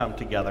come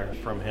together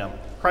from him.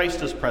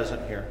 Christ is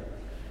present here.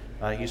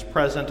 He's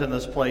present in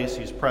this place.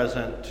 He's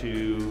present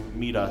to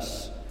meet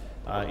us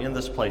in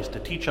this place, to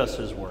teach us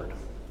his word,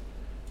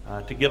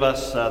 to give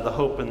us the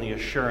hope and the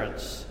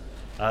assurance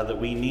that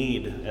we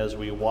need as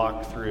we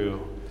walk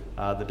through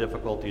the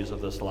difficulties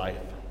of this life.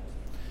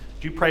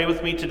 Would you pray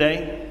with me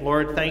today?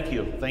 Lord, thank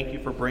you. Thank you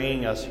for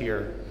bringing us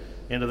here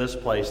into this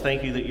place.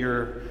 Thank you that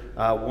your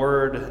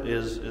word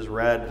is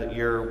read, that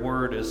your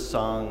word is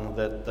sung,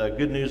 that the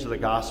good news of the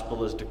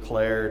gospel is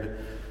declared,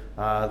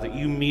 that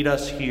you meet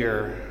us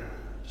here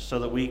so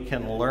that we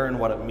can learn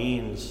what it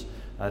means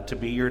to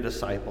be your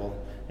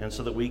disciple, and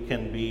so that we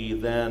can be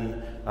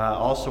then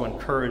also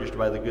encouraged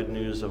by the good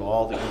news of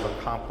all that you've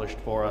accomplished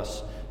for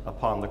us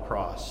upon the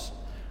cross.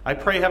 I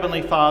pray,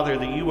 Heavenly Father,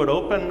 that you would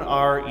open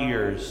our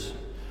ears,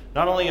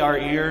 not only our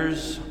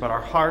ears, but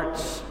our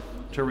hearts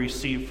to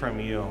receive from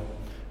you.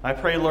 I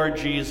pray, Lord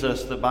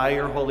Jesus, that by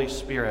your Holy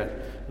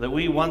Spirit, that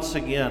we once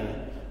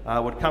again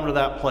would come to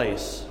that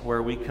place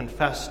where we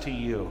confess to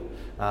you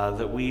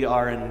that we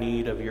are in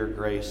need of your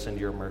grace and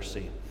your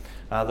mercy.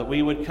 That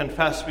we would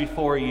confess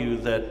before you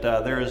that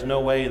there is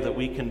no way that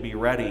we can be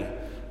ready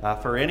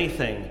for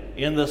anything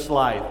in this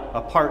life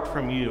apart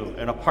from you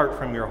and apart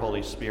from your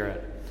Holy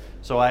Spirit.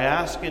 So I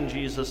ask in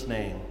Jesus'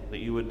 name that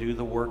you would do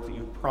the work that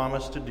you've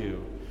promised to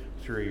do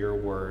through your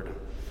word.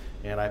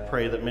 And I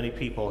pray that many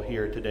people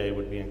here today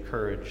would be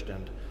encouraged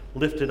and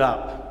lifted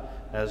up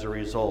as a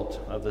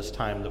result of this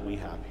time that we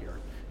have here.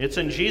 It's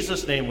in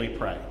Jesus' name we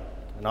pray.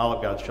 And all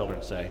of God's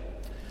children say,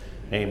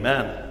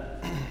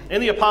 amen. In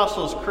the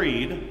Apostles'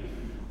 Creed,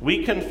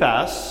 we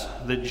confess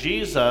that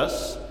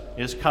Jesus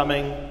is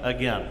coming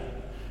again.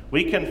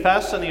 We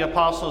confess in the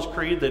Apostles'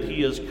 Creed that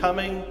he is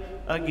coming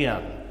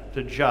again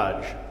to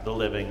judge the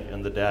living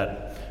and the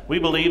dead. We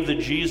believe that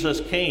Jesus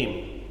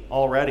came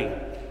already.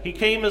 He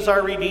came as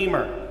our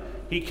Redeemer.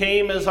 He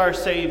came as our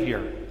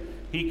Savior.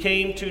 He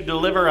came to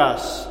deliver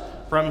us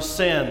from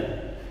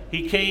sin.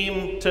 He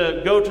came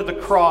to go to the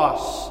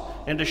cross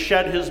and to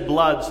shed his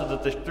blood so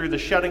that through the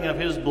shedding of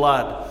his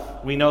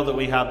blood, we know that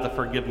we have the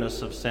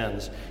forgiveness of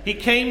sins. He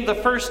came the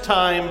first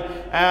time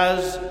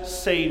as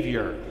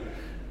Savior.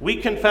 We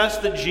confess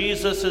that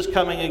Jesus is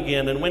coming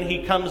again, and when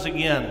he comes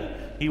again,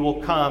 he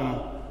will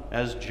come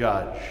as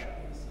judge.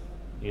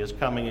 He is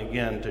coming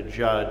again to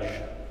judge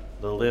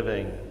the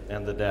living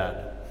and the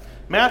dead.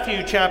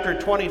 Matthew chapter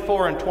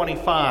 24 and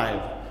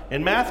 25.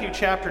 In Matthew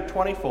chapter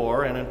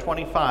 24 and in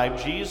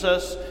 25,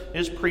 Jesus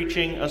is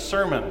preaching a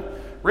sermon.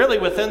 Really,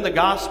 within the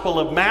Gospel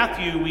of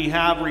Matthew, we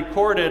have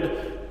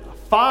recorded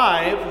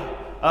 5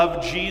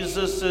 of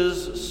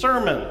Jesus'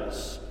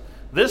 sermons.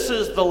 This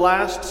is the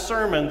last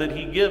sermon that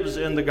he gives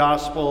in the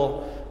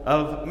Gospel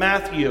of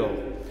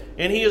Matthew.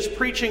 And he is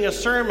preaching a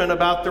sermon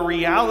about the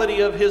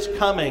reality of his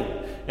coming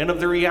and of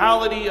the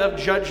reality of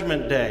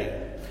Judgment Day.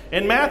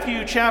 In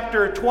Matthew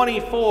chapter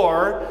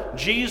 24,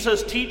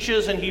 Jesus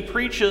teaches and he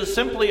preaches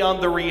simply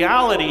on the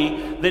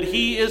reality that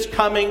he is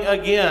coming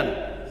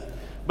again.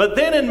 But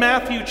then in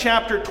Matthew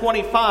chapter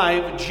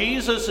 25,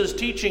 Jesus is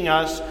teaching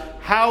us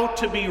how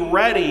to be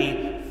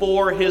ready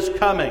for his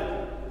coming.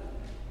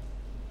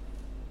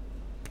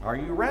 Are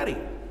you ready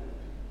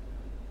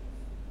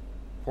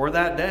for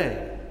that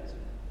day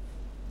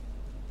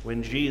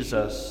when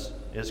Jesus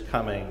is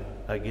coming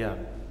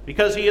again?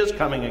 Because he is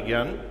coming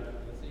again.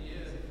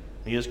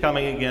 He is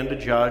coming again to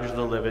judge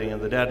the living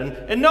and the dead.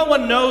 And no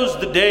one knows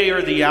the day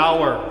or the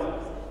hour.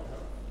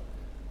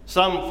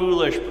 Some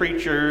foolish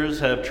preachers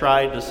have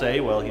tried to say,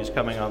 well, he's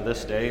coming on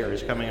this day or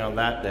he's coming on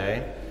that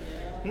day.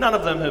 None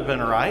of them have been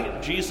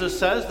right. Jesus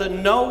says that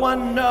no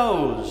one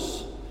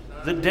knows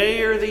the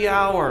day or the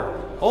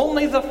hour.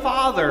 Only the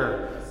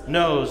Father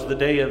knows the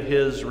day of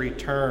his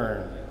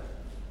return.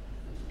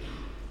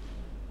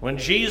 When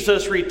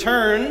Jesus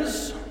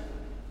returns,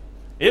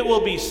 it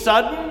will be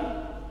sudden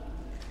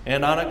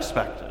and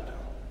unexpected.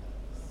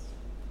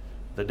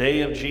 The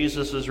day of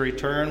Jesus'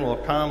 return will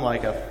come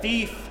like a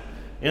thief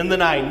in the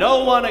night.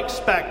 No one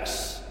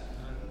expects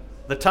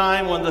the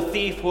time when the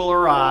thief will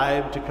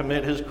arrive to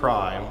commit his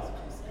crime.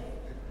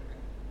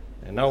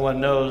 And no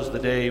one knows the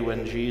day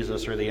when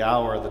Jesus, or the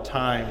hour, the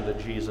time that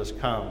Jesus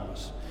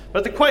comes.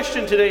 But the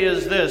question today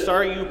is this: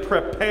 are you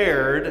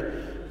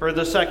prepared for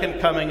the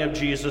second coming of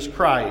Jesus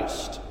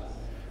Christ?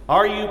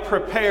 Are you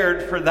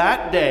prepared for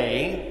that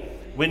day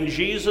when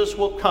Jesus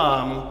will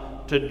come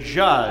to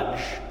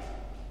judge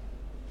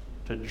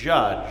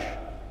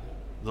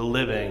the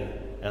living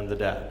and the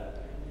dead?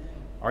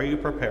 Are you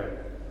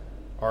prepared?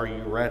 Are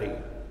you ready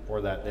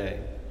for that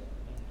day?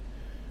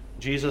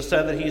 Jesus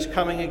said that he's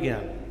coming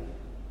again.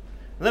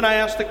 And then I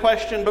asked the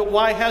question, but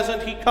why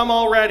hasn't he come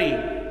already?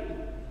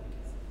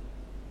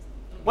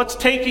 What's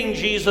taking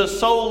Jesus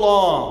so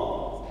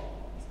long?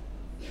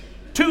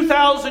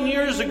 2,000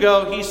 years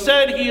ago, he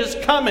said he is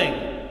coming,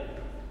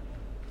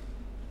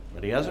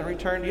 but he hasn't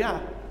returned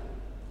yet.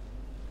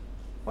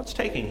 What's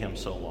taking him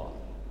so long?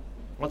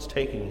 What's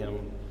taking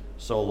him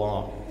so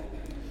long?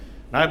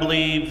 And I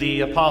believe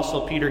the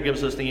Apostle Peter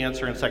gives us the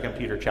answer in 2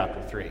 Peter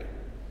chapter 3.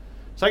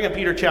 2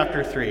 Peter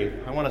chapter 3.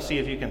 I want to see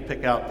if you can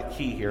pick out the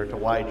key here to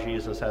why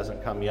Jesus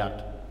hasn't come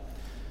yet.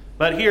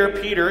 But here,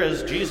 Peter,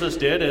 as Jesus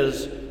did,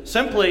 is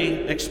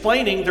simply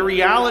explaining the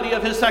reality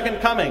of his second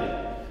coming.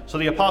 So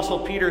the Apostle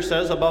Peter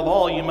says, above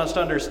all, you must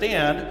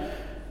understand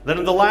that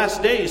in the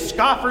last days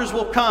scoffers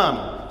will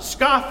come,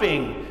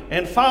 scoffing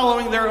and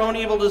following their own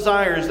evil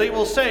desires. They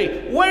will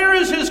say, where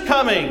is his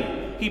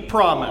coming? He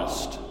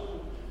promised.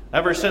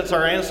 Ever since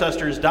our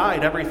ancestors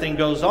died, everything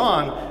goes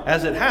on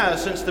as it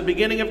has since the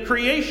beginning of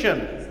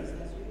creation.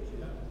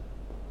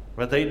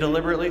 But they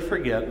deliberately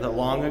forget that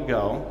long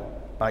ago,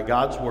 by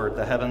God's word,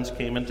 the heavens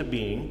came into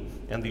being,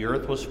 and the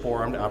earth was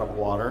formed out of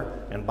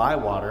water and by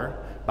water.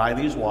 By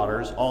these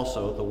waters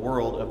also the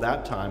world of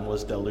that time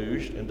was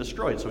deluged and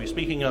destroyed. So he's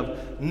speaking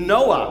of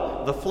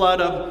Noah, the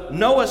flood of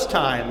Noah's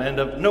time and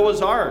of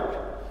Noah's ark.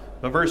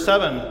 But verse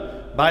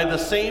 7, by the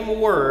same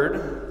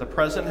word, the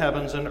present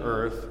heavens and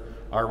earth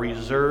are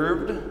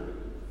reserved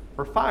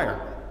for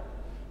fire.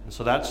 And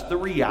so that's the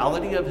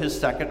reality of his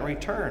second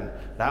return.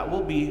 That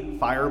will be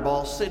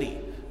Fireball City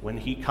when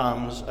he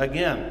comes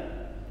again.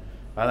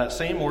 By that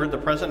same word, the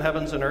present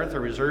heavens and earth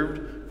are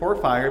reserved for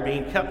fire,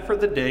 being kept for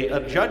the day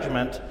of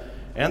judgment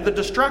and the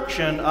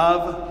destruction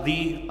of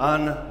the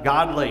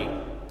ungodly.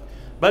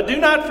 But do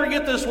not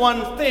forget this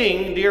one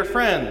thing, dear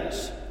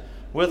friends.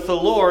 With the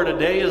Lord, a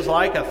day is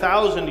like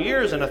 1,000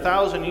 years, and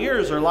 1,000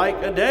 years are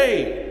like a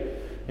day.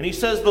 And he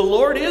says the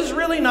Lord is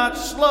really not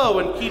slow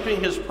in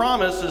keeping his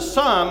promise, as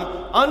some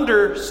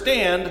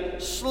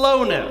understand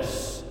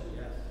slowness.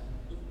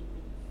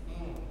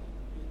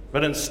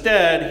 But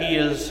instead, he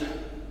is,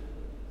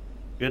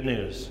 good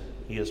news,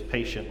 he is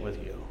patient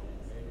with you.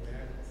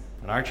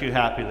 And aren't you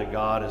happy that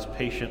God is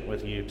patient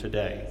with you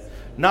today?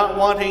 Not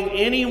wanting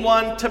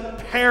anyone to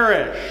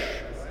perish,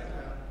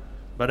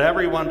 but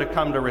everyone to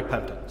come to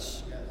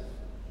repentance.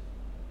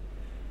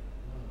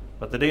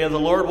 But the day of the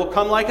Lord will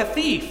come like a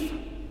thief.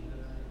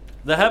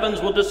 The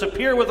heavens will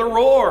disappear with a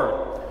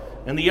roar,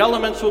 and the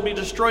elements will be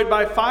destroyed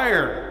by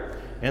fire,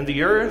 and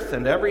the earth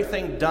and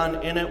everything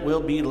done in it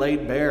will be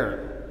laid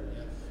bare.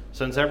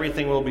 Since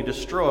everything will be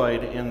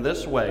destroyed in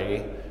this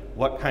way,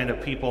 what kind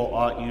of people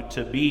ought you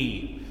to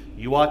be?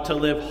 You ought to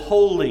live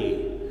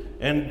holy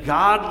and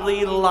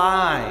godly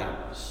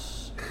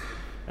lives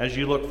as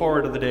you look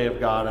forward to the day of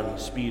God and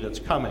speed its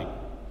coming.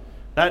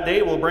 That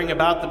day will bring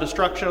about the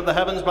destruction of the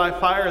heavens by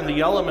fire, and the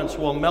elements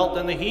will melt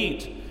in the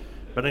heat.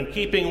 But in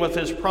keeping with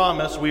his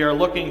promise, we are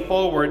looking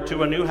forward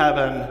to a new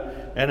heaven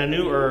and a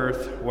new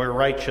earth where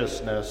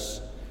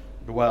righteousness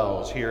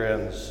dwells. Here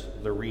ends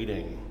the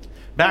reading.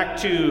 Back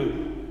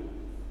to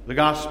the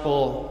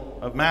Gospel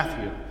of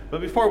Matthew.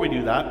 But before we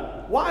do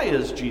that, why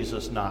is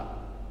Jesus not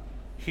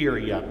here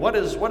yet? What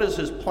is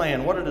his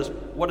plan?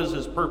 What is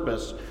his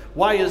purpose?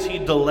 Why is he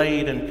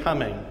delayed in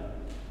coming?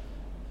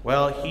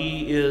 Well,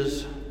 he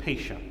is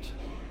patient.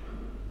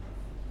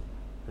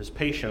 His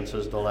patience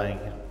is delaying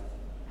him.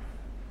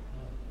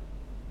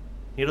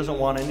 He doesn't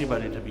want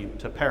anybody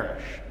to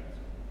perish.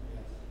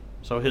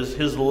 So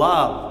his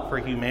love for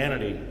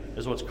humanity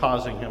is what's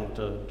causing him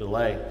to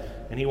delay,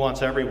 and he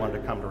wants everyone to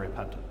come to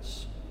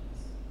repentance.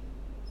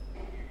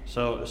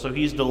 So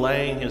he's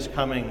delaying his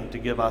coming to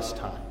give us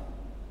time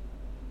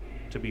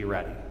to be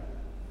ready.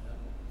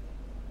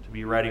 To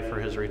be ready for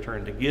his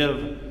return, to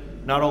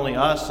give not only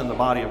us and the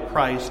body of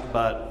Christ,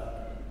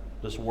 but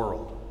this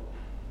world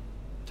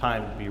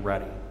time to be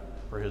ready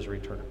for his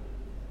return.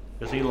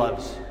 Because he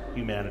loves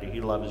humanity.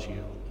 He loves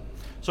you.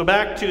 So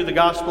back to the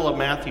Gospel of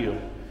Matthew.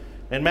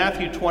 In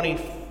Matthew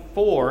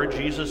 24,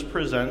 Jesus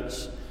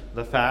presents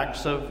the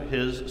facts of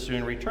his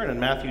soon return. In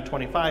Matthew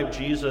 25,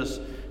 Jesus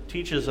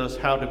teaches us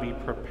how to be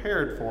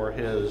prepared for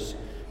his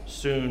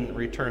soon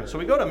return. So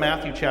we go to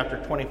Matthew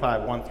chapter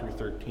 25, 1 through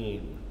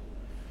 13.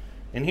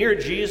 And here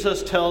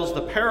Jesus tells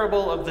the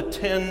parable of the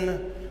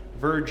 10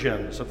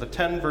 virgins,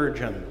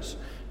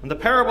 And the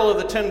parable of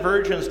the 10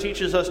 virgins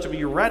teaches us to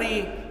be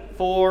ready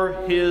for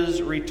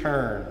his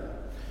return.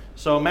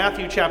 So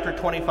Matthew chapter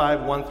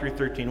 25, 1 through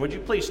 13. Would you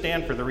please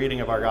stand for the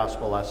reading of our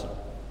gospel lesson?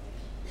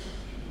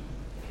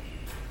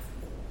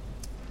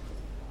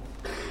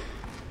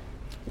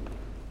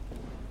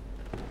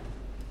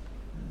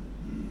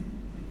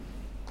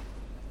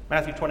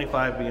 Matthew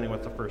 25, beginning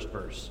with the first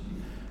verse.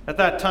 At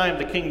that time,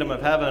 the kingdom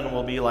of heaven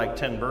will be like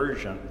 10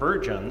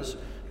 virgins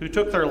who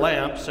took their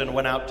lamps and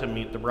went out to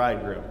meet the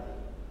bridegroom.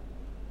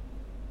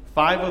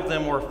 5 of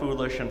them were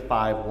foolish and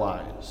 5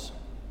 wise.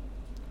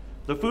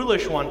 The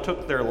foolish one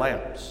took their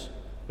lamps,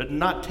 but did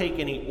not take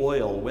any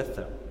oil with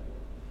them.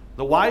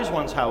 The wise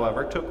ones,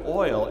 however, took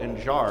oil in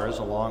jars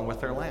along with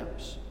their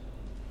lamps.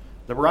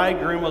 The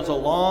bridegroom was a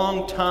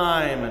long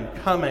time in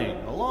coming,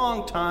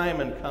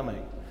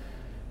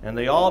 and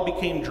they all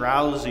became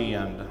drowsy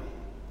and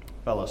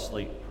fell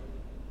asleep.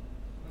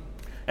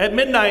 At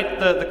midnight,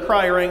 the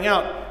cry rang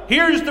out,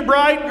 "Here's the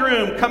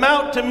bridegroom, come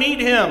out to meet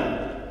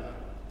him."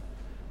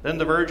 Then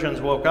the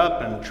virgins woke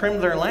up and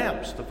trimmed their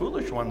lamps. The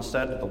foolish ones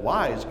said to the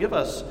wise, "Give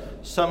us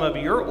some of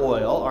your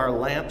oil, our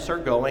lamps are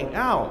going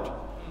out."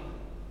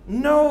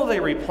 "No," they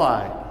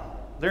replied,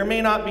 "there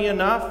may not be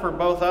enough for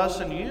both us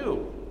and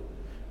you."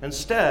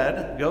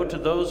 Instead, go to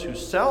those who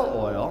sell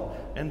oil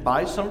and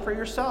buy some for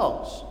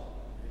yourselves."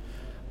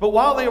 But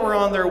while they were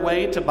on their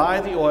way to buy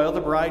the oil,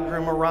 the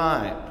bridegroom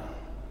arrived.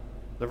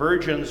 The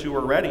virgins who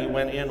were ready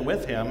went in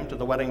with him to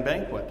the wedding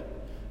banquet,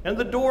 and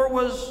the door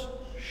was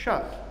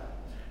shut.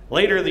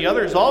 Later the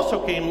others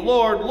also came.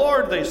 "Lord,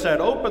 Lord," they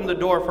said, "open the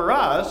door for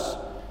us."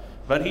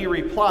 But he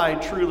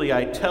replied, "Truly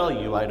I tell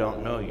you, I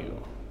don't know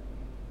you."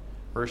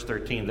 Verse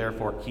 13,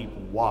 "Therefore keep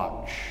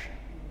watch,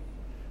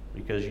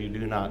 because you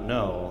do not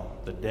know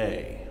the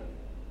day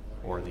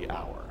or the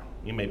hour."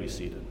 You may be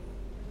seated.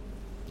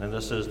 And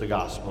this is the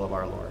gospel of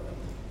our Lord.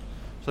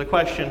 So the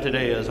question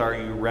today is, are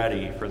you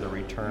ready for the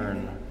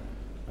return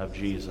of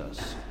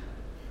Jesus?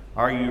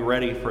 Are you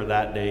ready for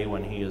that day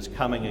when he is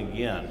coming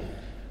again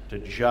to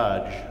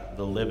judge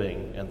the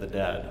living and the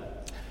dead?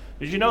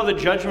 Did you know that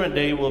Judgment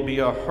Day will be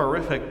a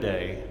horrific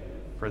day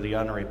for the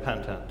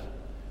unrepentant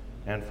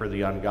and for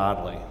the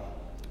ungodly?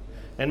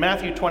 In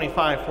Matthew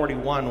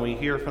 25:41, we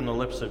hear from the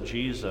lips of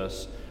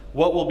Jesus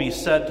what will be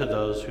said to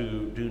those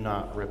who do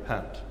not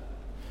repent.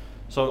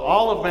 So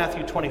all of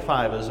Matthew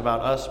 25 is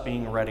about us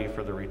being ready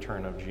for the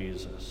return of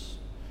Jesus.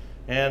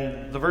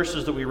 And the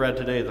verses that we read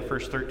today, the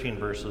first 13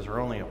 verses, are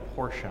only a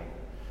portion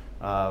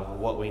of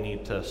what we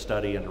need to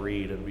study and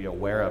read and be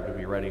aware of to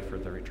be ready for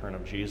the return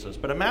of Jesus.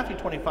 But in Matthew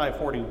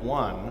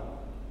 25:41,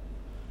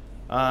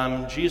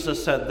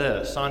 Jesus said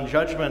this: on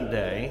Judgment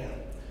Day,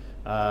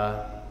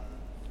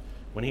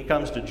 when he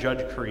comes to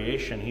judge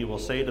creation, he will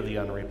say to the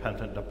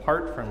unrepentant,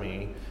 "Depart from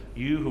me,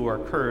 you who are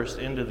cursed,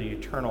 into the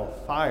eternal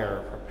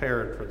fire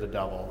prepared for the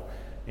devil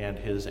and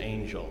his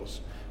angels."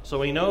 So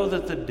we know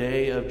that the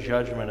day of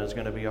judgment is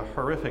going to be a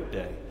horrific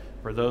day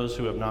for those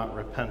who have not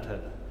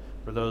repented,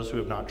 for those who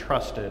have not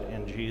trusted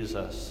in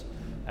Jesus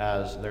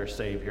as their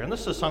Savior. And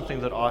this is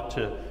something that ought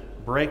to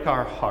break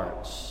our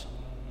hearts,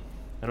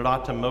 and it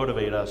ought to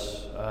motivate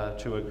us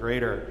to a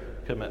greater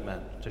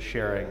commitment to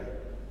sharing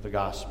the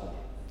gospel.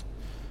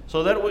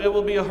 So that it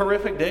will be a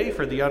horrific day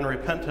for the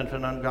unrepentant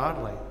and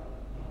ungodly.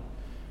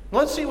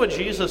 Let's see what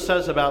Jesus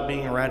says about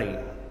being ready.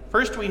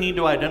 First, we need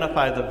to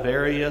identify the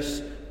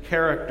various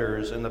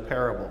characters in the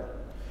parable.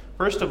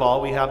 First of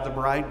all, we have the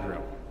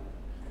bridegroom.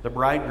 The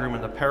bridegroom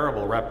in the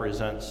parable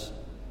represents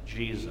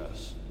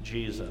Jesus.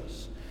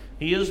 Jesus.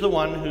 He is the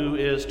one who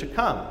is to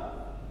come.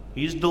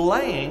 He's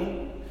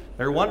delaying.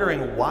 They're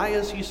wondering, why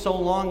is he so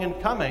long in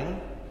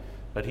coming?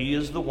 But he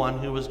is the one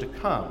who is to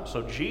come.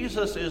 So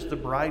Jesus is the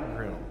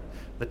bridegroom.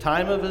 The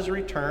time of his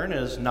return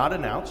is not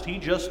announced. He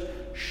just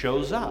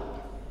shows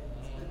up.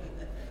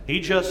 He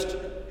just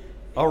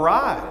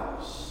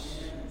arrives.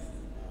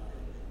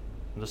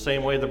 In the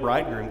same way the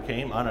bridegroom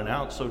came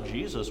unannounced, so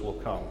Jesus will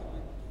come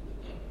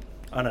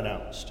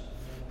unannounced.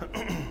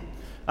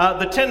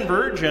 The 10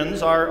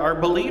 virgins are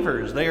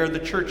believers. They are the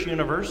church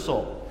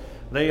universal.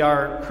 They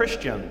are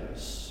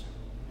Christians.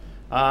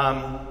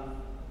 And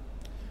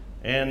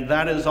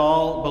that is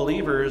all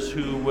believers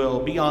who will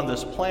be on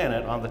this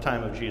planet on the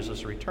time of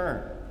Jesus'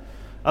 return.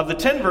 Of the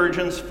 10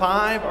 virgins,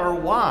 5 are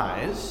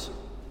wise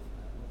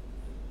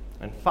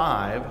and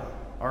 5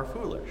 are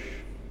foolish.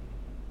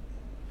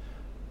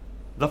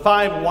 The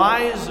 5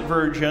 wise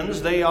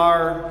virgins, they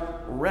are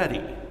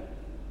ready.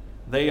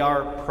 They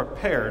are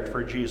prepared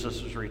for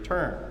Jesus'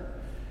 return.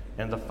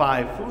 And the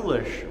 5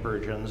 foolish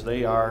virgins,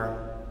 they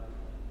are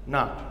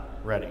not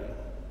ready.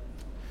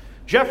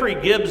 Jeffrey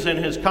Gibbs, in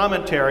his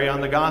commentary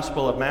on the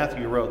Gospel of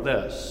Matthew, wrote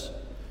this: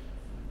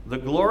 "The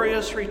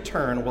glorious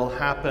return will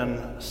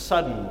happen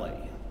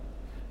suddenly.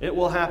 It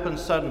will happen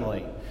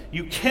suddenly.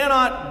 You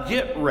cannot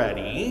get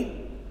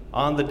ready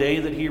on the day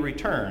that he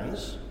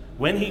returns.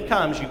 When he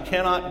comes, you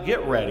cannot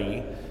get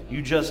ready.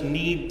 You just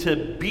need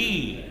to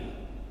be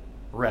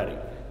ready.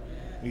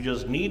 You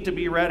just need to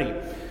be ready."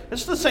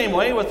 It's the same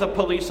way with a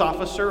police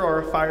officer or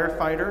a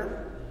firefighter.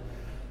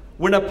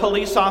 When a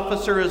police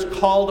officer is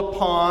called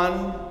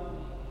upon,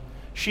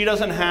 she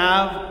doesn't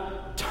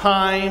have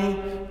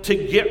time to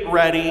get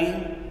ready.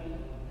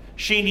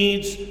 She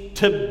needs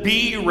to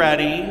be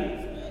ready.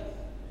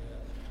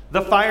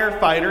 The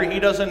firefighter,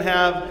 he doesn't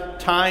have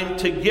time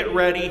to get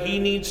ready. He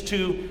needs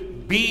to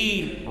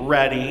be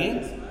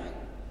ready.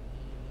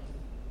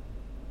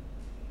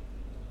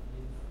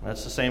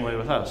 That's the same way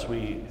with us.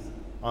 We,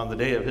 on the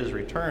day of his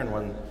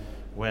return,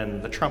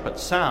 when the trumpet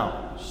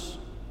sounds,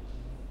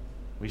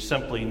 we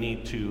simply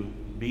need to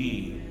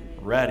be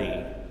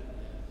ready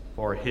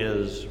for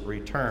his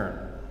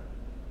return.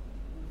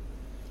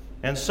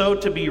 And so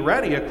to be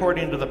ready,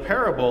 according to the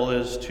parable,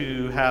 is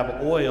to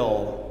have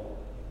oil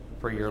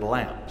for your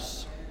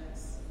lamps.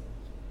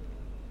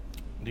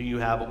 Do you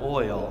have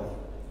oil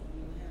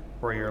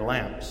for your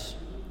lamps?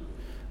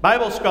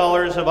 Bible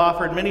scholars have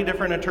offered many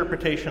different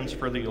interpretations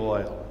for the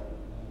oil.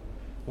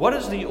 What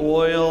does the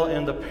oil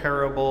in the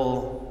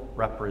parable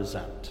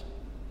represent?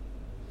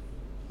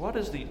 What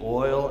does the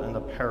oil in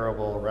the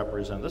parable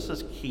represent? This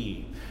is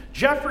key.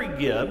 Jeffrey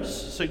Gibbs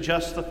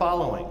suggests the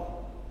following: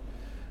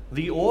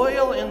 the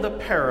oil in the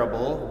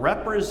parable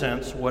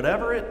represents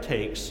whatever it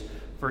takes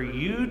for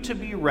you to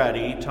be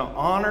ready to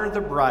honor the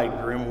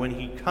bridegroom when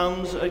he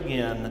comes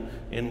again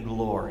in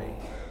glory.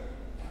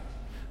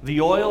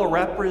 The oil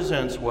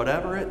represents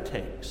whatever it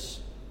takes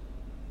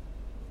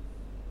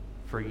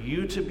for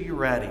you to be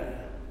ready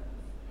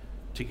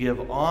to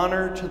give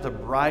honor to the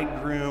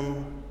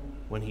bridegroom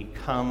when he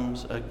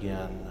comes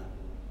again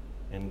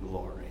in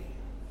glory.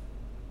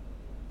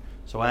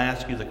 So I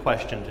ask you the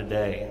question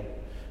today,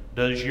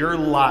 does your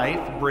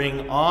life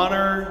bring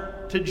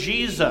honor to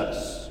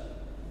Jesus?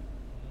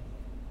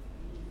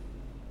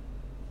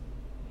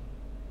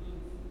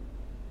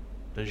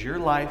 Does your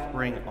life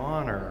bring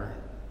honor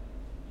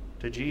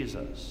to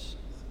Jesus?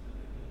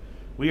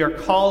 We are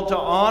called to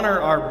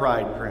honor our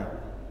bridegroom.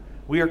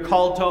 We are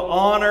called to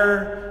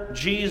honor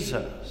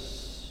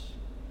Jesus.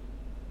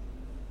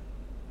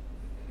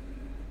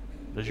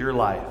 Does your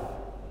life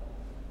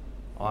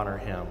honor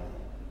him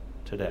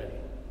today?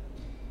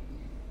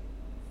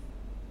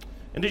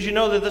 And did you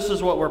know that this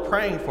is what we're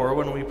praying for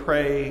when we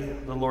pray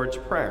the Lord's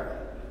Prayer?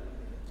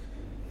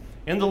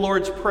 In the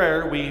Lord's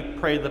Prayer, we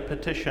pray the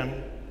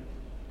petition,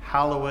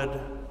 "Hallowed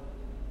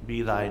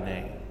be thy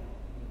name."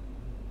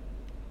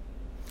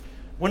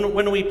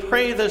 When we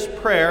pray this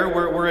prayer,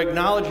 we're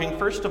acknowledging,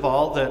 first of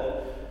all,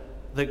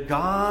 that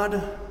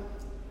God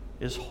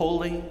is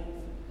holy,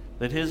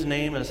 that his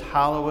name is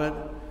hallowed,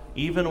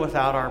 even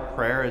without our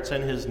prayer. It's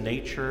in his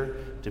nature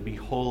to be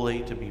holy,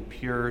 to be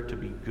pure, to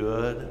be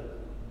good.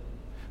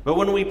 But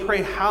when we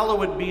pray,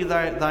 "Hallowed be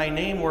thy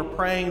name," we're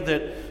praying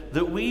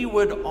that we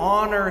would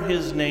honor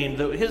his name,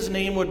 that his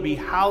name would be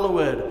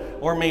hallowed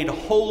or made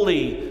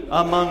holy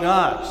among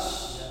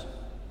us.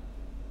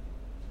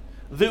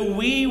 That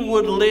we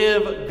would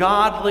live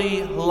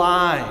godly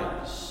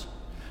lives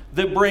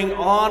that bring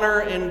honor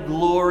and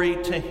glory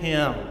to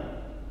him.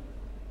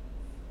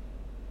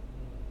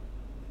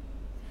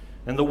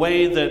 And the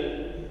way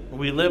that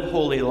we live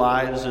holy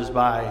lives is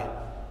by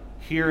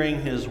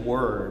hearing his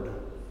word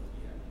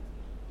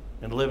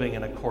and living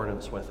in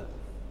accordance with it.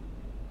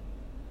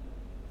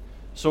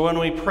 So when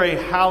we pray,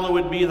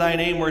 "Hallowed be thy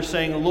name," we're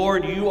saying,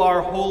 "Lord, you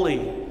are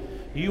holy.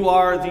 You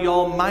are the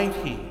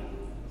Almighty.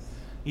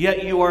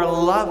 Yet you are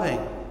loving.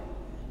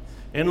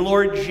 And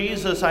Lord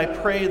Jesus, I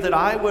pray that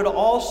I would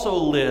also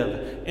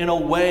live in a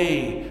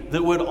way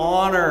that would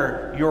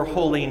honor your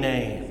holy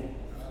name.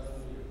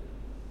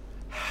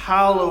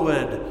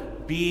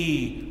 Hallowed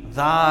be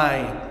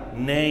thy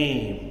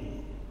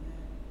name."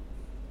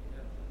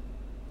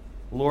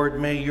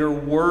 Lord, may your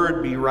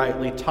word be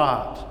rightly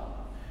taught,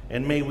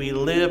 and may we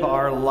live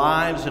our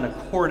lives in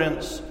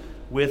accordance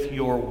with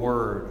your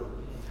word.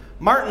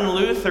 Martin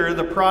Luther,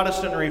 the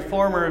Protestant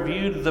reformer,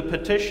 viewed the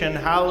petition,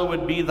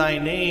 "Hallowed be thy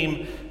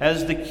name,"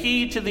 as the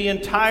key to the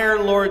entire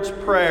Lord's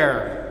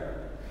Prayer.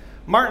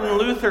 Martin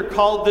Luther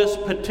called this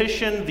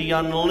petition the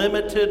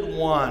unlimited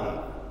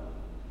one.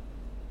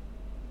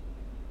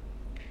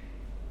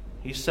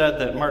 He said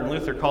that Martin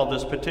Luther called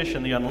this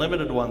petition the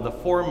unlimited one, the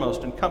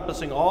foremost,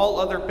 encompassing all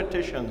other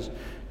petitions.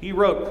 He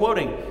wrote,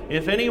 quoting,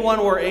 "If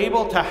anyone were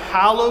able to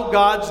hallow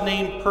God's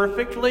name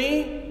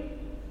perfectly,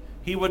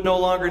 he would no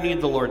longer need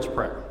the Lord's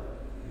Prayer."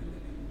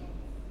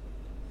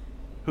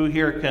 Who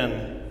here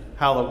can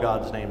hallow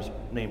God's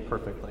name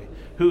perfectly?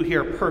 Who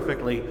here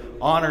perfectly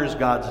honors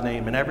God's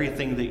name in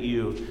everything that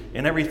you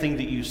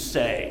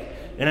say,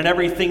 and in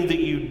everything that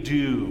you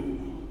do,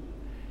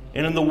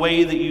 and in the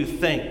way that you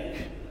think?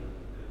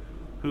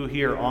 Who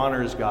here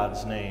honors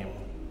God's name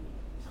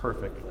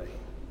perfectly?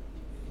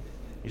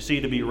 You see,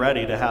 to be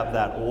ready to have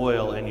that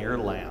oil in your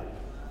lamp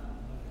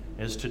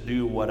is to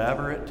do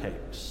whatever it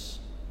takes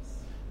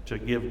to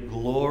give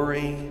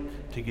glory,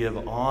 to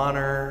give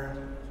honor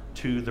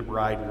to the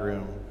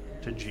bridegroom,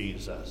 to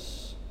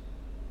Jesus.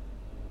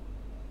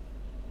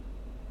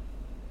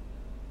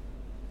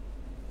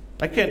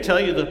 I can't tell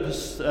you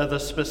the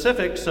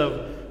specifics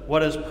of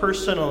what is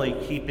personally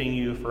keeping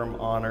you from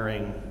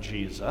honoring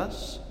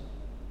Jesus.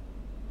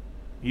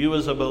 You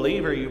as a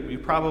believer, you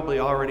probably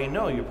already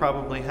know, you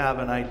probably have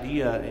an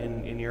idea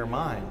in your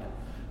mind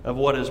of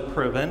what is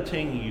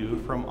preventing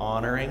you from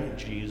honoring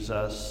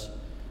Jesus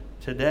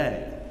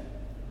today.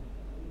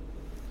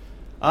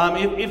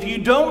 If you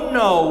don't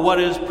know what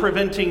is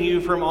preventing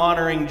you from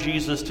honoring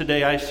Jesus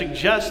today, I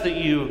suggest that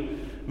you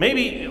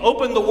maybe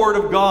open the Word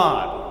of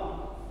God.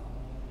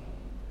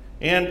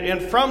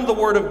 And from the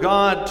Word of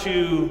God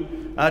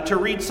to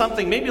read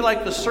something maybe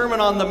like the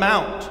Sermon on the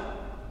Mount.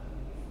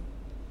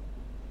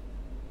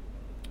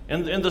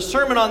 And the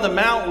Sermon on the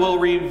Mount will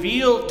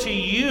reveal to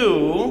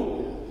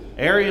you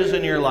areas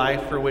in your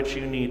life for which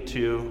you need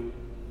to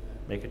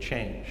make a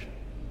change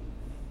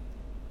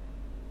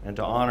and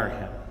to honor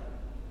him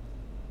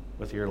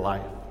with your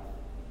life.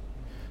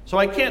 So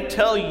I can't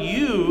tell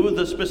you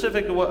the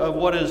specific of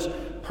what is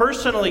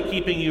personally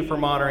keeping you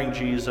from honoring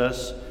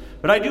Jesus,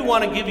 but I do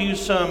want to give you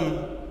some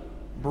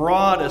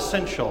broad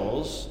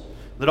essentials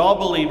that all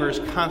believers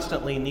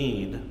constantly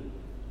need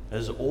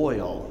as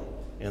oil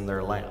in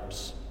their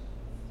lamps.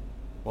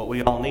 What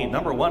we all need.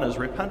 Number one is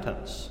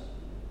repentance.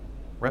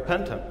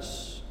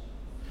 Repentance.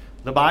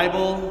 The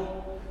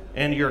Bible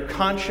and your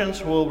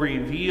conscience will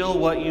reveal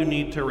what you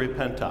need to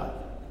repent of.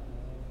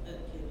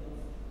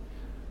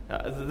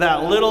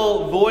 That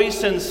little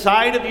voice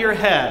inside of your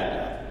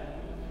head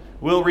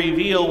will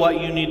reveal what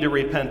you need to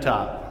repent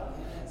of.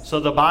 So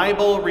the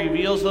Bible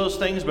reveals those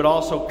things, but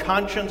also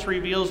conscience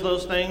reveals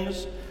those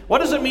things. What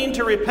does it mean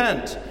to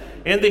repent?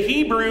 In the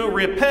Hebrew,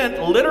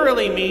 repent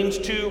literally means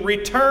to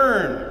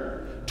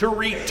return. To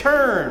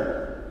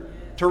return.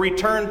 To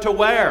return to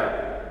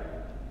where?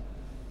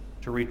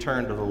 To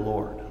return to the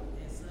Lord.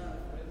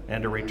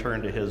 And to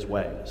return to His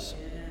ways.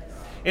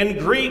 In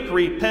Greek,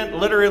 repent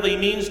literally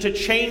means to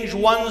change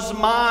one's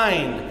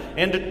mind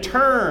and to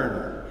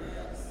turn.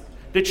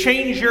 To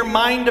change your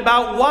mind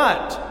about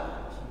what?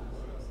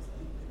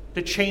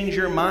 To change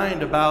your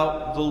mind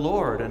about the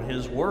Lord and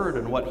His Word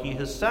and what He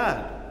has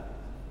said.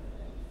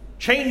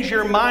 Change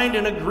your mind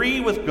and agree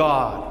with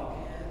God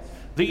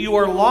that you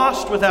are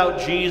lost without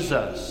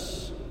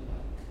Jesus.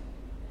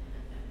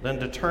 Then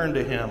to turn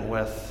to Him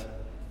with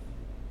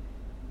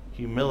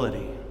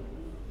humility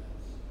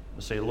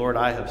and say, Lord,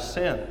 I have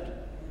sinned,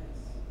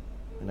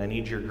 and I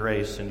need your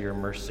grace and your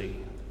mercy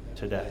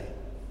today.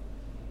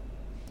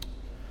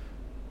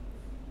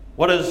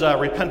 What does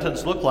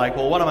repentance look like?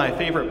 Well, one of my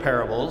favorite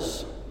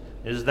parables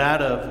is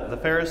that of the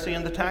Pharisee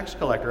and the tax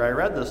collector. I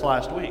read this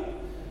last week,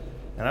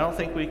 and I don't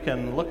think we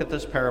can look at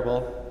this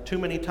parable too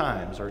many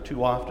times or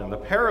too often. The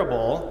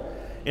parable,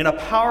 in a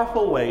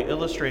powerful way,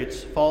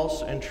 illustrates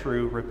false and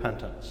true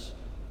repentance.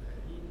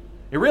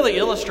 It really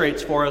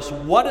illustrates for us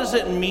what does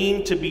it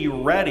mean to be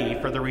ready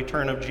for the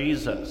return of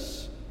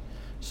Jesus.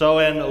 So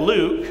in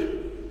Luke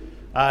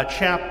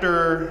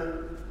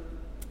chapter,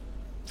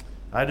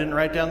 I didn't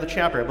write down the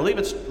chapter. I believe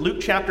it's Luke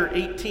chapter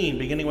 18,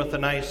 beginning with the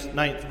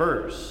ninth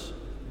verse.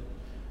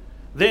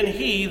 Then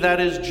he, that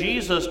is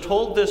Jesus,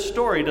 told this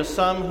story to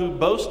some who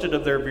boasted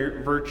of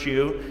their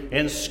virtue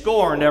and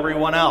scorned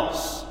everyone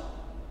else.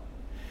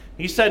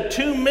 He said,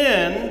 2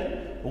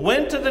 men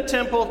went to the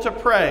temple to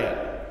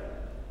pray.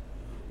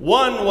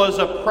 One was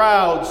a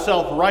proud,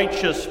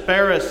 self-righteous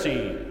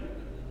Pharisee,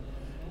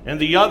 and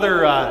the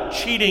other a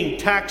cheating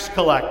tax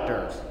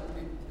collector.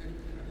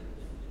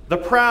 The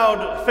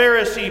proud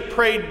Pharisee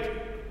prayed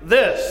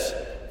this,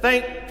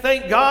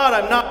 Thank God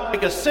I'm not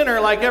like a sinner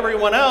like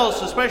everyone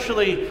else,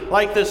 especially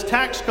like this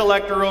tax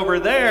collector over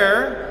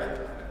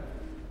there.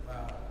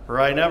 For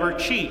I never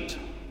cheat.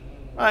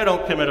 I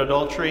don't commit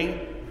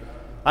adultery.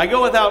 I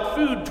go without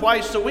food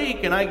twice a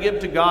week, and I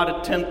give to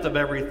God 1/10 of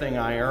everything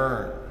I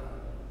earn.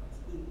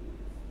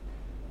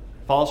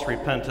 False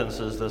repentance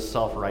is this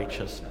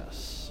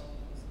self-righteousness,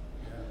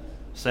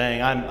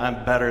 saying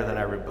I'm better than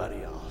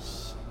everybody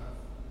else.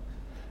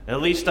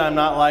 At least I'm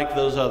not like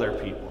those other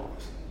people.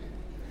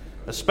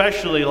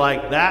 Especially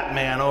like that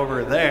man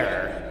over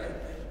there,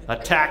 a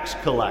tax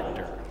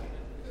collector.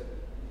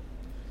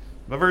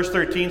 But verse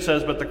 13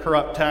 says, But the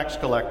corrupt tax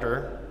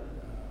collector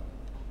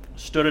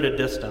stood at a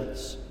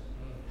distance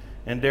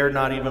and dared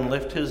not even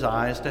lift his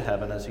eyes to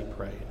heaven as he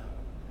prayed,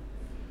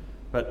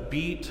 but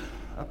beat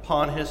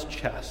upon his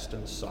chest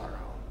in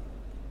sorrow,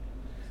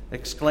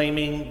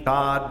 exclaiming,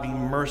 God, be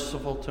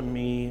merciful to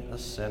me, a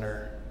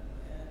sinner.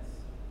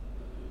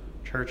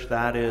 Church,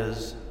 that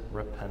is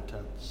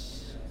repentance.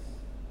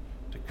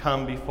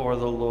 Come before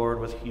the Lord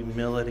with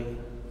humility.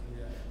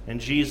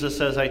 And Jesus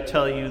says, I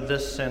tell you,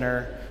 this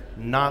sinner,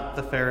 not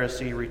the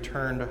Pharisee,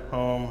 returned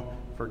home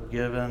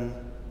forgiven.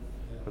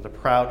 For the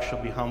proud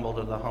shall be humbled,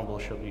 and the humble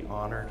shall be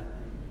honored.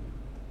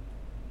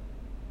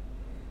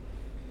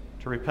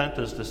 To repent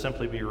is to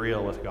simply be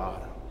real with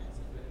God.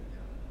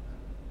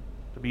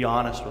 To be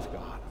honest with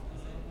God.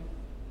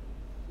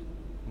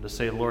 And to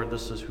say, Lord,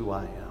 this is who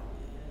I am.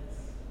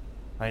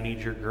 I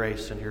need your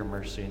grace and your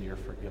mercy and your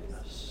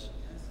forgiveness.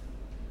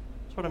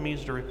 That's what it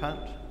means to repent.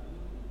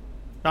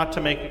 Not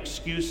to make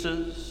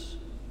excuses,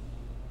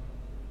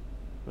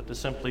 but to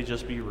simply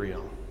just be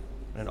real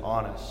and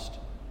honest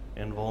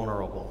and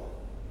vulnerable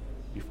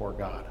before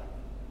God.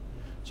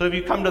 So have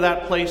you come to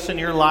that place in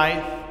your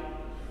life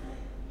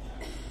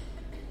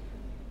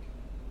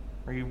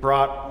where you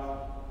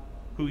brought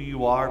who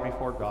you are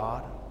before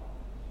God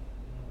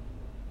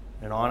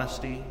in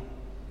honesty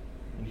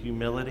and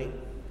humility?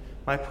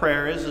 My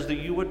prayer is that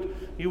you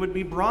would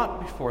be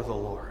brought before the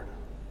Lord.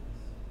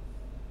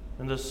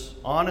 And this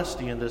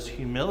honesty and this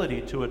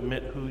humility to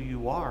admit who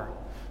you are.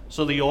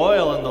 So the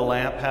oil in the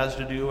lamp has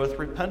to do with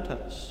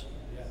repentance.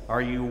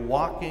 Are you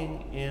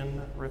walking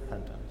in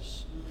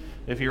repentance?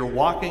 If you're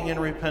walking in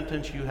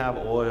repentance, you have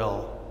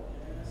oil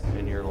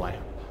in your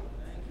lamp.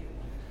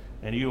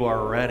 And you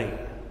are ready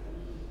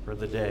for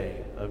the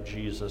day of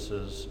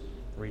Jesus'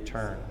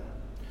 return.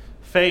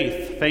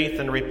 Faith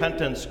and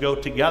repentance go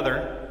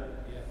together.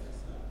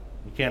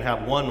 You can't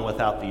have one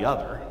without the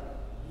other.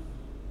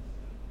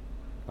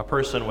 A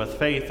person with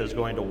faith is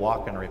going to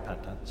walk in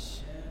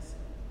repentance.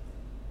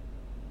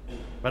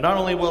 But not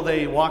only will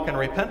they walk in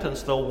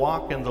repentance, they'll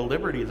walk in the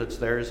liberty that's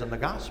theirs in the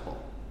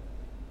gospel.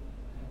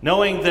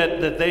 Knowing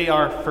that they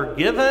are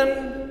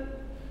forgiven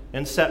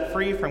and set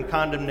free from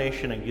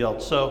condemnation and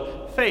guilt.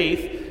 So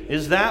faith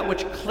is that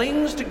which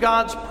clings to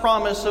God's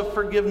promise of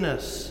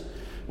forgiveness.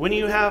 When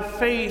you have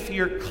faith,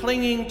 you're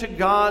clinging to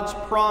God's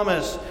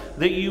promise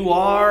that you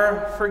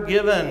are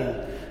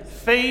forgiven.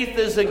 Faith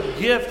is a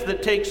gift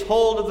that takes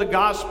hold of the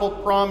gospel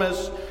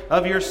promise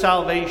of your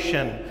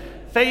salvation.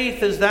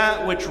 Faith is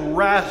that which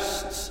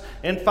rests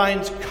and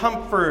finds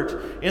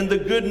comfort in the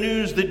good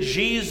news that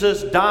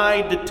Jesus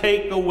died to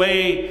take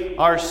away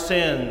our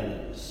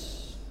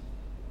sins.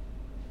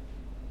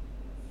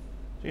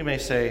 You may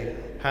say,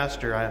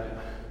 Pastor,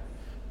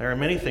 there are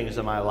many things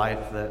in my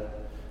life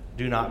that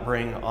do not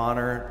bring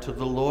honor to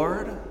the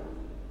Lord.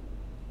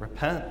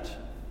 Repent,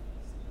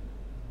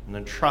 and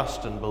then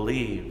trust and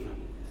believe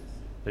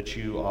that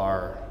you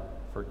are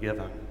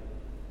forgiven,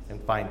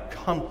 and find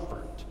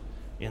comfort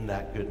in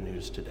that good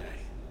news today.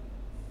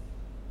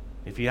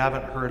 If you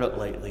haven't heard it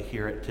lately,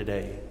 hear it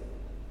today.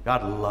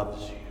 God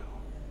loves you.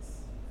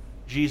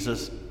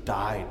 Jesus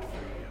died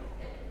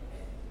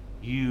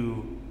for you.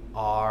 You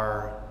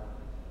are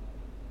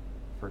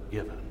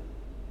forgiven.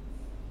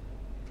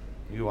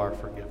 You are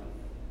forgiven.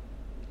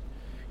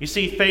 You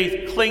see,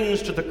 faith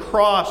clings to the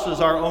cross as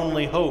our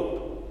only hope.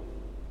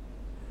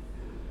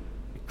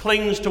 It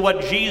clings to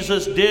what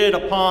Jesus did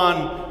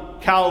upon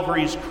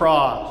Calvary's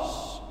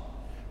cross.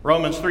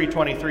 Romans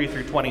 3:23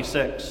 through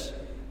 26.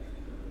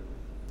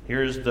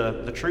 Here's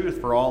the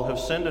truth. For all have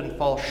sinned and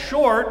fall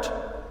short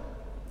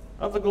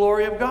of the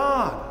glory of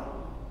God.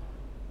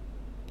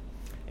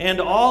 And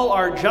all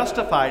are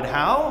justified.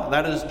 How?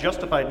 That is,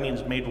 justified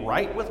means made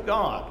right with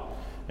God.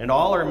 And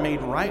all are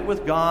made right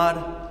with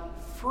God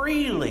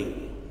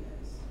freely,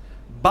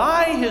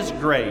 by His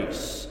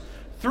grace,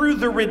 through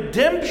the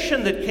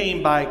redemption that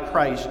came by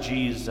Christ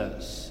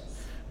Jesus.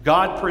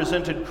 God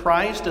presented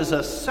Christ as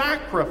a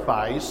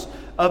sacrifice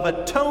of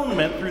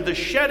atonement through the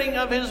shedding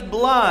of His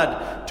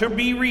blood, to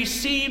be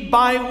received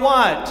by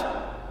what?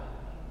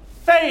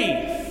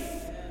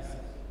 Faith.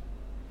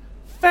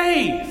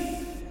 Faith.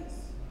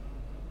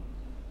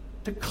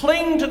 To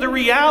cling to the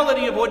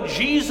reality of what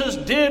Jesus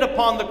did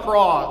upon the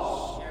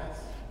cross.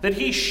 That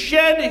He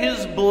shed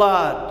His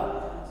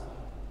blood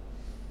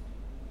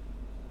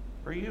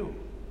for you,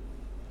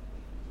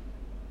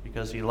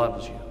 because He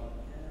loves you.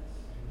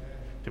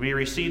 To be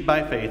received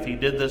by faith. He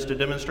did this to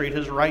demonstrate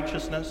His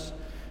righteousness,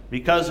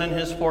 because in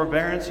His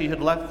forbearance He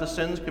had left the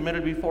sins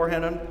committed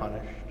beforehand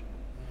unpunished.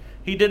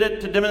 He did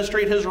it to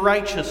demonstrate His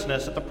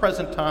righteousness at the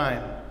present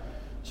time,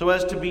 so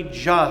as to be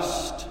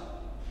just.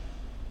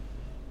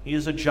 He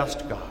is a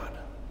just God.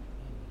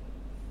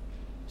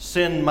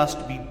 Sin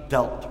must be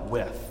dealt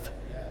with,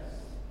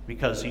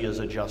 because He is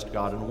a just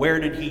God. And where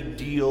did He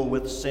deal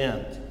with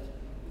sin?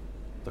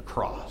 The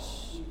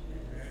cross.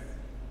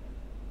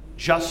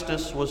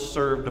 Justice was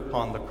served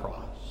upon the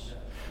cross.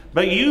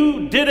 But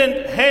you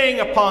didn't hang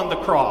upon the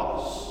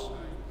cross.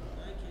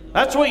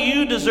 That's what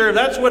you deserve.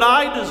 That's what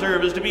I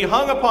deserve, is to be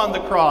hung upon the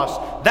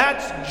cross.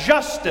 That's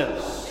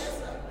justice.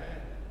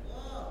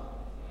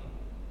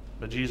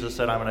 But Jesus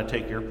said, I'm going to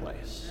take your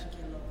place.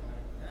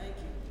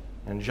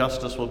 And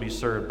justice will be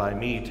served by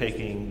me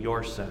taking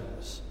your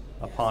sins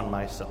upon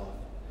myself.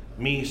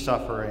 Me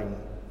suffering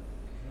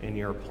in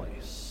your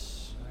place.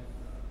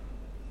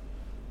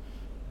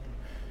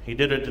 He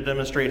did it to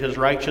demonstrate His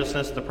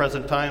righteousness at the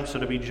present time, so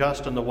to be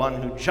just and the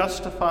one who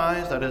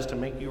justifies, that is to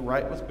make you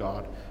right with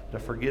God, to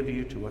forgive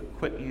you, to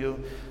acquit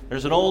you.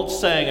 There's an old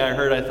saying I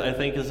heard, I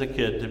think as a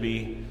kid,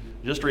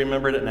 just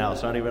remembered it now,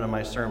 it's not even in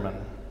my sermon.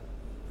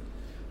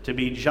 To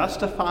be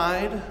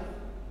justified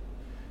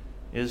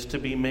is to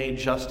be made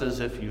just as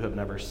if you have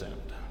never sinned.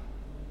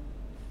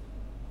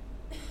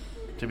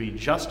 To be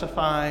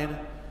justified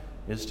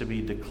is to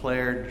be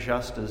declared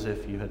just as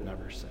if you had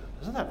never sinned.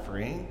 Isn't that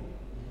freeing?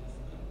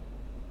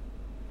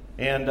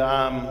 And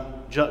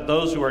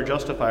those who are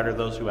justified are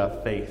those who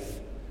have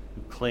faith,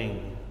 who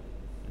cling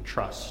and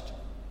trust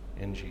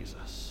in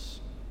Jesus.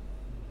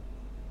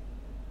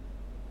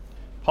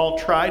 Paul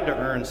tried to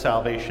earn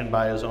salvation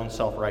by his own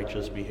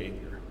self-righteous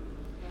behavior.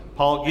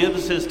 Paul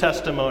gives his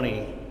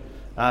testimony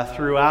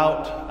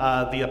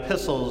throughout the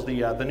epistles,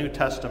 the New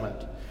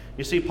Testament.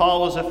 You see,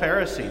 Paul was a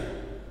Pharisee.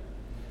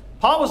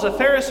 Paul was a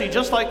Pharisee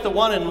just like the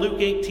one in Luke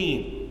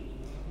 18.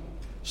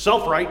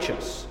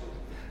 Self-righteous.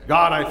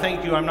 God, I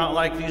thank you I'm not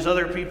like these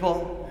other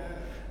people.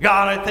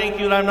 God, I thank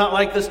you that I'm not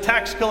like this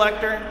tax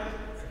collector.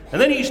 And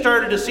then he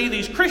started to see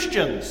these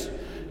Christians.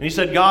 And he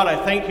said, God,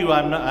 I thank you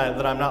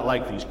that I'm not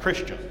like these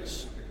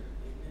Christians.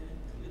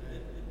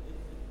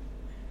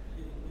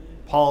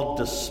 Paul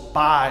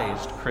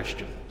despised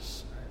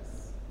Christians.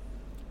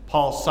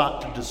 Paul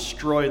sought to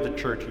destroy the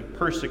church. He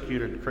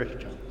persecuted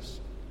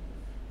Christians.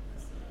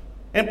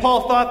 And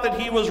Paul thought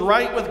that he was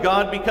right with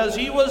God because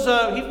he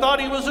thought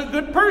he was a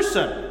good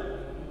person.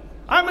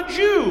 I'm a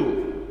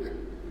Jew,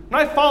 and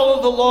I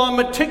follow the law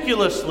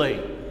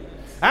meticulously.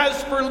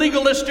 As for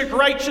legalistic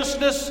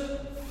righteousness,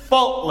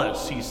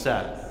 faultless, he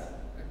said.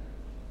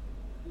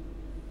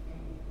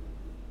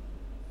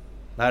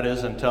 That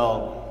is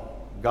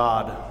until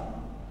God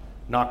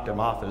knocked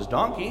him off his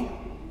donkey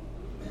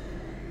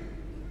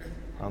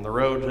on the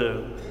road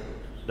to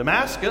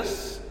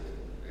Damascus,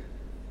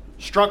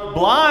 struck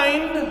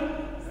blind,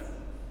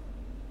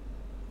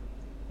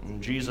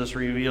 and Jesus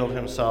revealed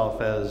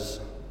Himself as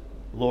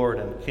Lord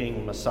and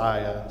King,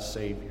 Messiah, and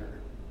Savior.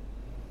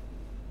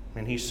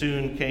 And he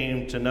soon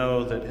came to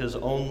know that his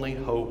only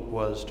hope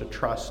was to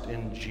trust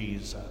in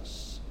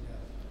Jesus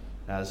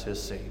as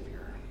his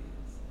Savior.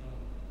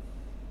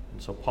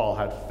 And so Paul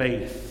had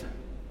faith.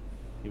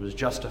 He was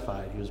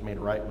justified. He was made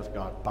right with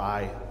God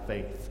by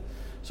faith.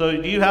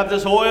 So do you have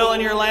this oil in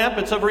your lamp?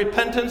 It's of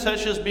repentance.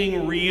 That's just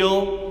being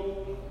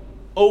real,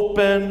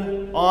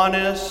 open,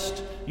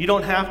 honest. You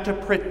don't have to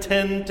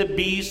pretend to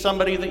be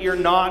somebody that you're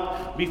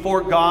not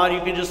before God. You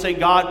can just say,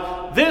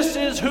 God, this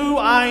is who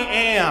I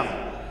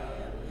am.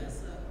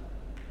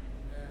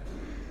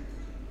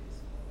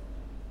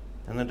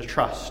 And then to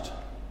trust,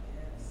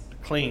 to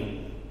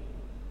cling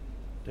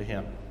to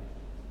him.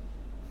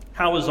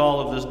 How is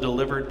all of this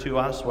delivered to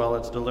us? Well,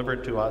 it's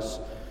delivered to us,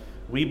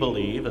 we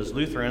believe, as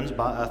Lutherans,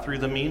 through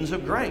the means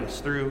of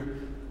grace, through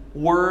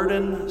word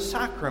and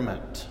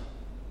sacrament.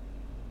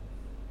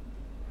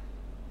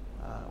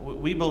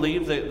 We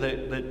believe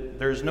that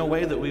there's no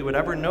way that we would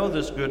ever know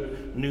this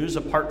good news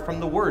apart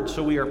from the Word.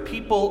 So we are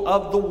people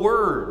of the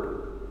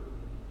Word.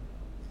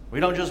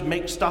 We don't just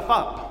make stuff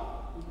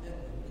up.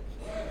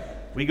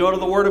 We go to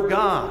the Word of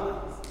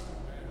God.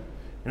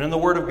 And in the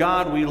Word of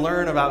God, we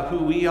learn about who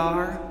we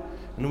are,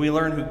 and we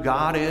learn who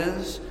God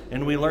is,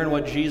 and we learn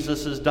what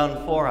Jesus has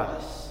done for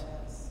us.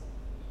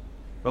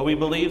 But we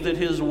believe that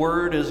His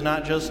Word is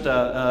not just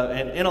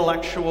an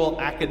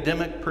intellectual,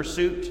 academic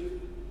pursuit,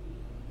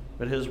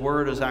 but His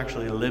Word is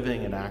actually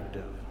living and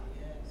active.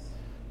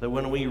 That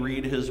when we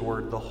read His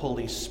Word, the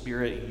Holy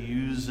Spirit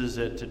uses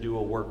it to do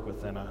a work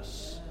within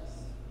us.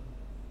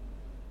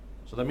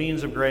 So the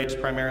means of grace,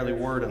 primarily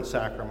word and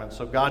sacrament.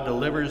 So God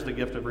delivers the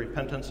gift of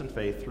repentance and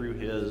faith through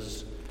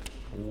His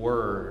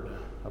Word.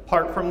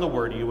 Apart from the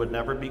Word, you would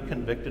never be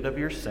convicted of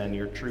your sin,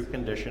 your true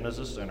condition as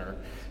a sinner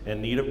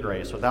in need of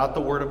grace. Without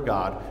the Word of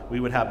God, we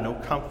would have no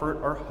comfort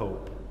or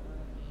hope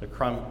that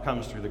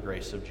comes through the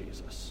grace of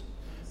Jesus.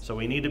 So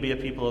we need to be a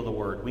people of the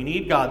Word. We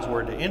need God's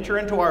Word to enter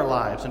into our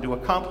lives and to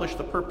accomplish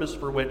the purpose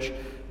for which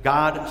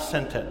God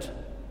sent it.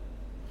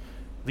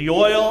 The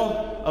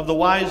oil of the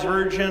wise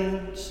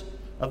virgins,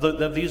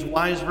 of these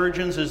wise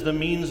virgins, is the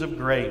means of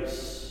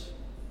grace.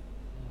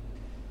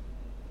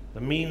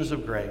 The means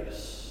of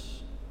grace.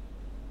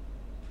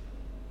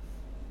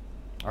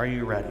 Are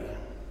you ready?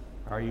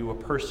 Are you a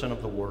person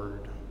of the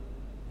Word?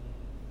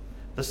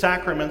 The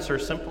sacraments are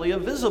simply a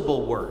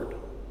visible word.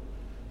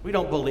 We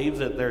don't believe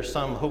that there's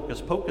some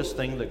hocus-pocus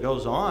thing that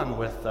goes on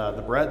with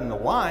the bread and the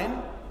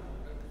wine.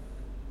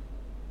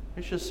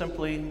 It's just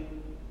simply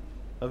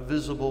a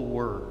visible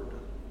word.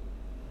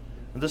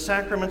 The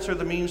sacraments are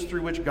the means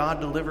through which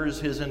God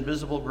delivers His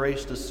invisible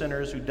grace to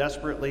sinners who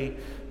desperately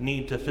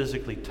need to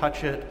physically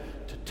touch it,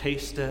 to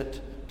taste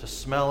it, to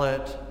smell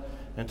it,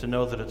 and to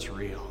know that it's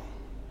real.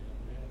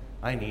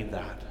 I need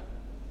that.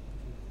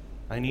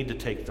 I need to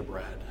take the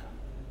bread.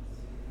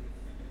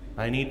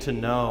 I need to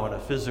know in a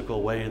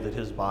physical way that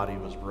His body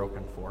was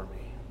broken for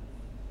me.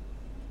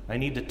 I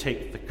need to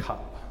take the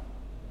cup.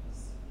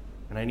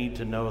 And I need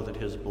to know that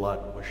His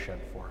blood was shed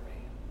for me.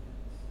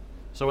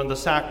 So in the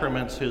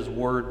sacraments, His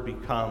Word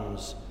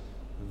becomes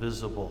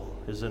visible.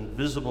 His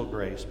invisible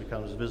grace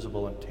becomes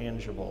visible and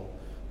tangible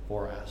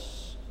for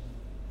us.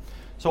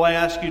 So I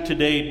ask you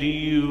today, do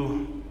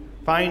you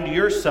find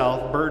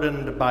yourself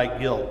burdened by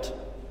guilt?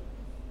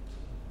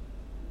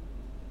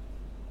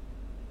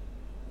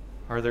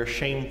 Are there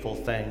shameful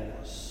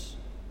things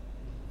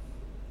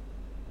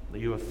that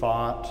you have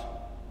thought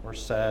or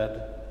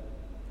said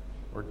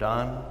or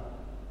done?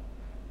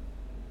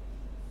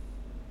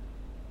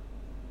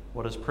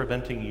 What is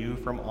preventing you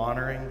from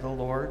honoring the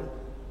Lord?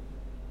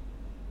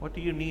 What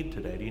do you need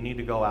today? Do you need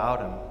to go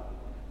out and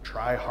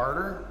try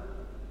harder?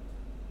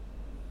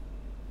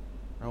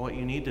 Or what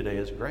you need today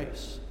is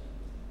grace.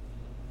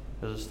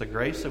 Because it's the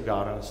grace of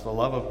God and it's the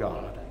love of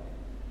God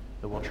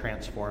that will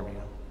transform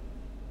you.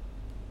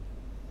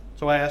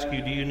 So I ask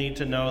you, do you need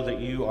to know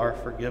that you are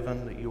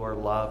forgiven, that you are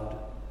loved,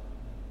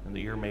 and that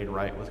you're made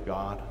right with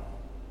God?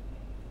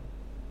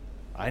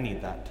 I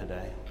need that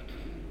today.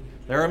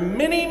 There are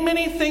many,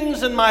 many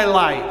things in my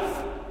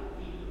life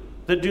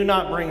that do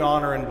not bring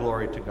honor and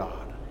glory to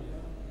God.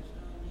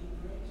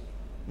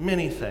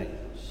 Many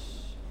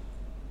things.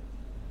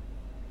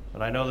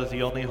 But I know that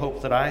the only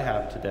hope that I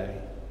have today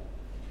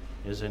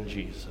is in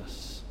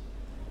Jesus.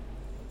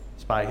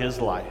 It's by His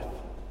life,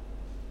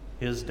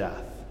 His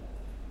death,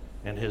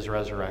 and His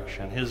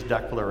resurrection, His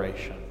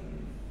declaration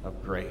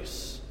of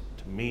grace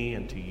to me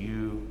and to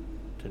you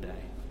today.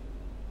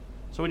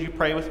 So would you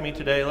pray with me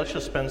today? Let's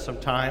just spend some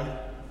time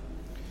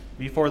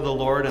before the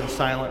Lord in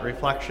silent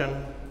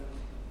reflection.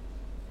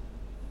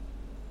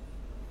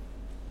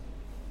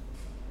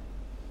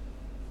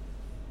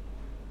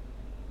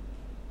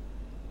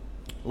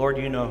 Lord,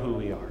 you know who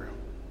we are.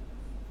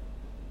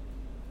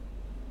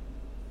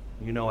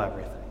 You know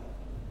everything.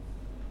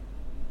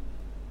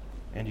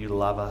 And you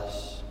love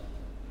us.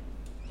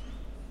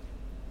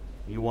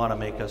 You want to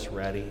make us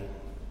ready.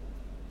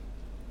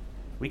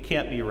 We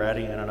can't be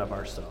ready in and of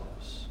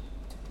ourselves.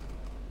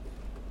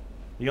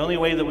 The only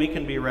way that we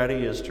can be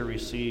ready is to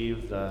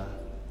receive the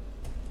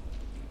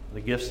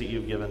gifts that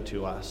you've given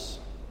to us.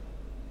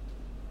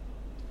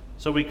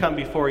 So we come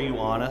before you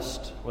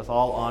honest, with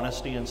all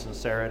honesty and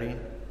sincerity.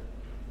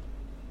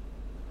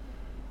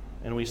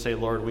 And we say,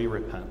 Lord, we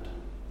repent.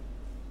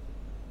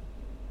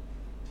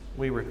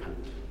 We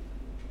repent.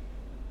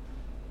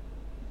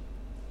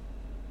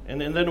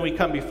 And then we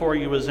come before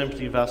you as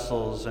empty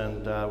vessels,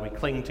 and we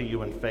cling to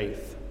you in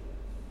faith.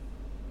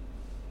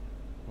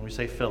 And we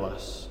say, fill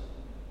us.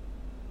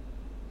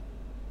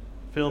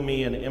 Fill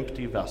me, an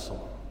empty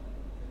vessel,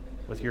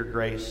 with your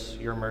grace,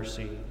 your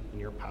mercy,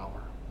 and your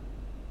power.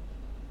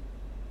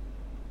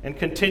 And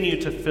continue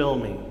to fill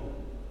me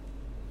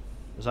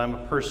as I'm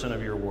a person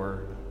of your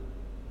word,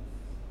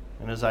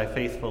 and as I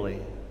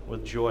faithfully,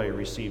 with joy,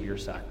 receive your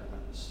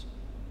sacraments.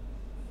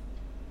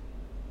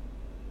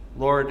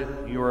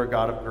 Lord, you are a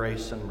God of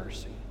grace and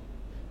mercy.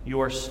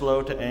 You are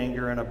slow to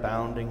anger and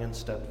abounding in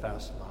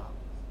steadfast love.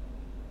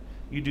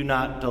 You do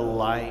not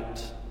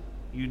delight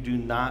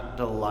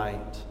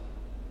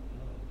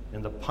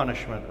in the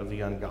punishment of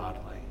the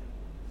ungodly.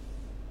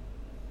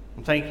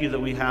 And thank you that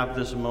we have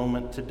this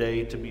moment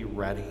today to be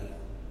ready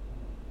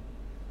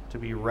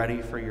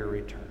for your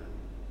return.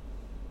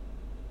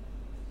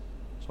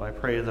 So I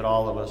pray that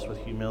all of us,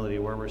 with humility,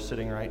 where we're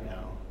sitting right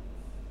now,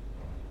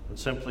 would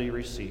simply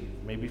receive,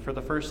 maybe for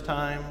the first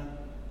time,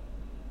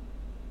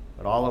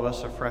 but all of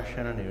us afresh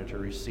and anew, to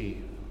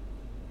receive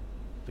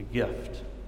the gift